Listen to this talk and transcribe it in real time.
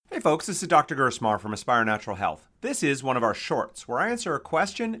folks, this is Dr. Gersmar from Aspire Natural Health. This is one of our shorts where I answer a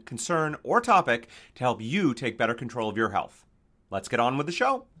question, concern, or topic to help you take better control of your health. Let's get on with the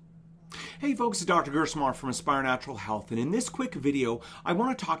show. Hey folks, it's Dr. Gersmar from Aspire Natural Health, and in this quick video, I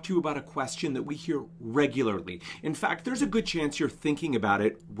want to talk to you about a question that we hear regularly. In fact, there's a good chance you're thinking about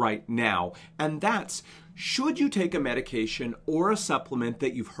it right now, and that's, should you take a medication or a supplement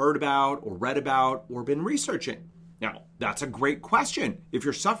that you've heard about or read about or been researching? Now, that's a great question. If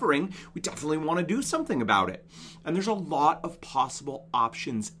you're suffering, we definitely want to do something about it. And there's a lot of possible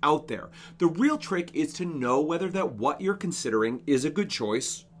options out there. The real trick is to know whether that what you're considering is a good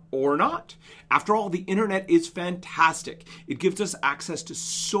choice or not. After all, the internet is fantastic. It gives us access to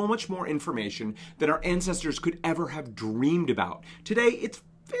so much more information than our ancestors could ever have dreamed about. Today, it's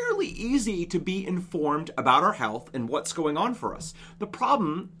fairly easy to be informed about our health and what's going on for us. The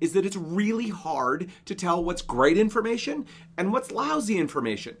problem is that it's really hard to tell what's great information and what's lousy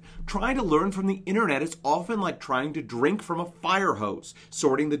information. Trying to learn from the internet is often like trying to drink from a fire hose.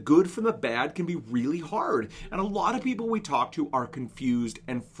 Sorting the good from the bad can be really hard, and a lot of people we talk to are confused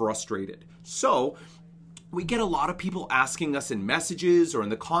and frustrated. So, we get a lot of people asking us in messages or in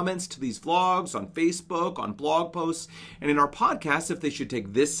the comments to these vlogs, on Facebook, on blog posts, and in our podcasts if they should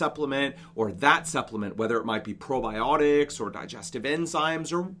take this supplement or that supplement, whether it might be probiotics or digestive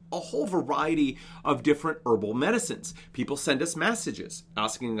enzymes or a whole variety of different herbal medicines. People send us messages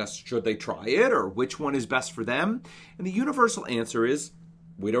asking us should they try it or which one is best for them, and the universal answer is,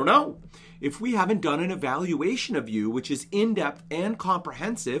 we don't know. If we haven't done an evaluation of you, which is in-depth and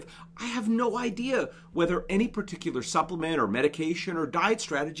comprehensive, I have no idea whether any particular supplement or medication or diet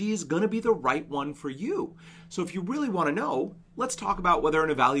strategy is going to be the right one for you. So if you really want to know, let's talk about whether an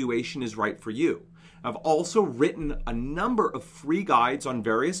evaluation is right for you. I've also written a number of free guides on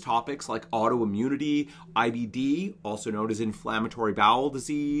various topics like autoimmunity, IBD, also known as inflammatory bowel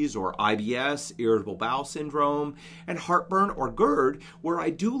disease, or IBS, irritable bowel syndrome, and heartburn or GERD, where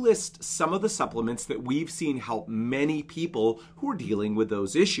I do list some of the supplements that we've seen help many people who are dealing with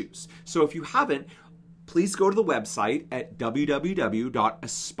those issues. So if you haven't, please go to the website at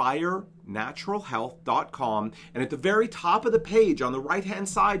www.aspirenaturalhealth.com, and at the very top of the page on the right-hand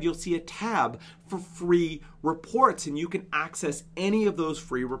side, you'll see a tab for free reports, and you can access any of those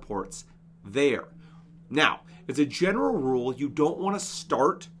free reports there. Now, as a general rule, you don't want to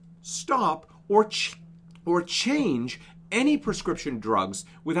start, stop, or change any prescription drugs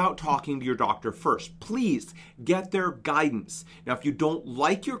without talking to your doctor first. Please get their guidance. Now, if you don't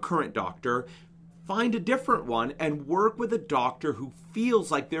like your current doctor, find a different one and work with a doctor who feels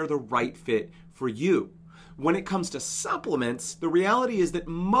like they're the right fit for you. When it comes to supplements, the reality is that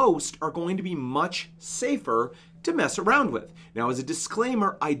most are going to be much safer to mess around with. Now, as a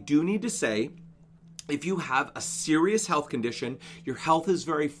disclaimer, I do need to say, if you have a serious health condition, your health is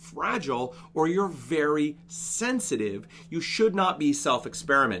very fragile, or you're very sensitive, you should not be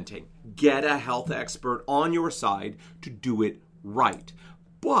self-experimenting. Get a health expert on your side to do it right.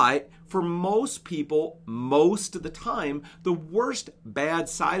 But for most people, most of the time, the worst bad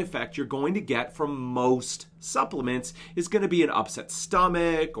side effect you're going to get from most supplements is going to be an upset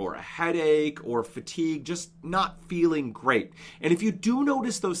stomach or a headache or fatigue, just not feeling great. And if you do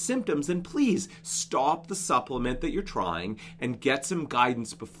notice those symptoms, then please stop the supplement that you're trying and get some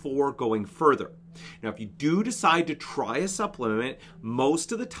guidance before going further. Now, if you do decide to try a supplement,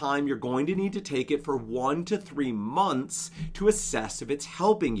 most of the time you're going to need to take it for 1 to 3 months to assess if it's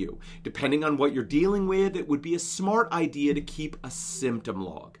helping you. Depending on what you're dealing with, it would be a smart idea to keep a symptom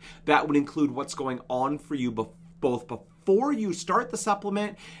log. That would include what's going on for you both before you start the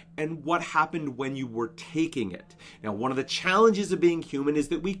supplement and what happened when you were taking it. Now, one of the challenges of being human is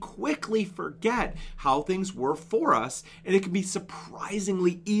that we quickly forget how things were for us, and it can be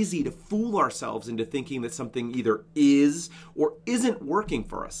surprisingly easy to fool ourselves into thinking that something either is or isn't working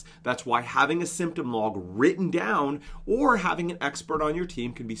for us. That's why having a symptom log written down or having an expert on your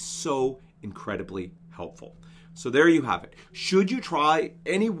team can be so incredibly helpful. So there you have it. Should you try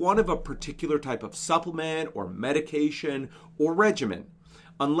any one of a particular type of supplement or medication or regimen?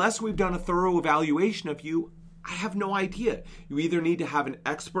 Unless we've done a thorough evaluation of you, I have no idea. You either need to have an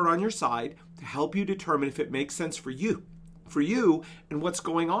expert on your side to help you determine if it makes sense for you and what's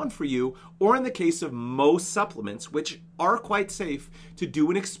going on for you, or in the case of most supplements, which are quite safe, to do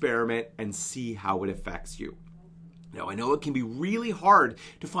an experiment and see how it affects you. Now, I know it can be really hard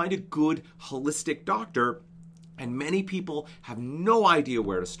to find a good holistic doctor, and many people have no idea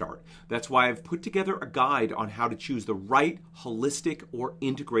where to start. That's why I've put together a guide on how to choose the right holistic or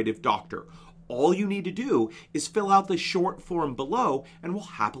integrative doctor. All you need to do is fill out the short form below, and we'll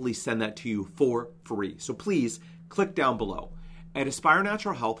happily send that to you for free. So please click down below. At Aspire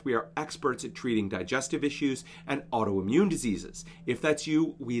Natural Health, we are experts at treating digestive issues and autoimmune diseases. If that's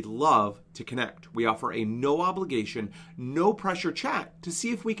you, we'd love to connect. We offer a no obligation, no pressure chat to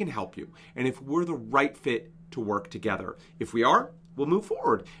see if we can help you and if we're the right fit to work together. If we are, we'll move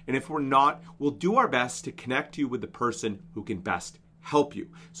forward. And if we're not, we'll do our best to connect you with the person who can best help you.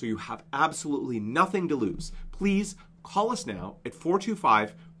 So you have absolutely nothing to lose. Please call us now at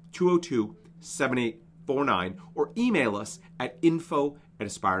 425-202-7849 or email us at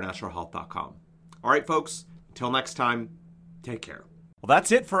info@aspirenaturalhealth.com. All right, folks, until next time, take care. Well,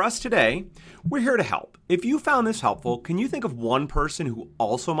 that's it for us today. We're here to help. If you found this helpful, can you think of one person who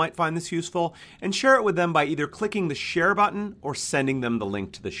also might find this useful and share it with them by either clicking the share button or sending them the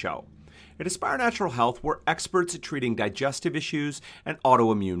link to the show? At Aspire Natural Health, we're experts at treating digestive issues and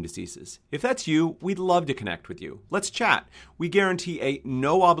autoimmune diseases. If that's you, we'd love to connect with you. Let's chat. We guarantee a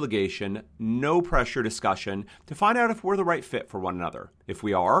no obligation, no pressure discussion to find out if we're the right fit for one another. If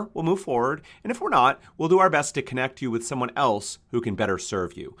we are, we'll move forward. And if we're not, we'll do our best to connect you with someone else who can better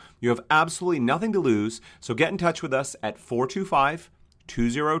serve you. You have absolutely nothing to lose, so get in touch with us at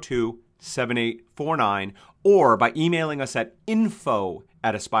 425-202-7849 or by emailing us at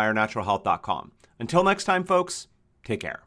info@aspirenaturalhealth.com. Until next time, folks, take care.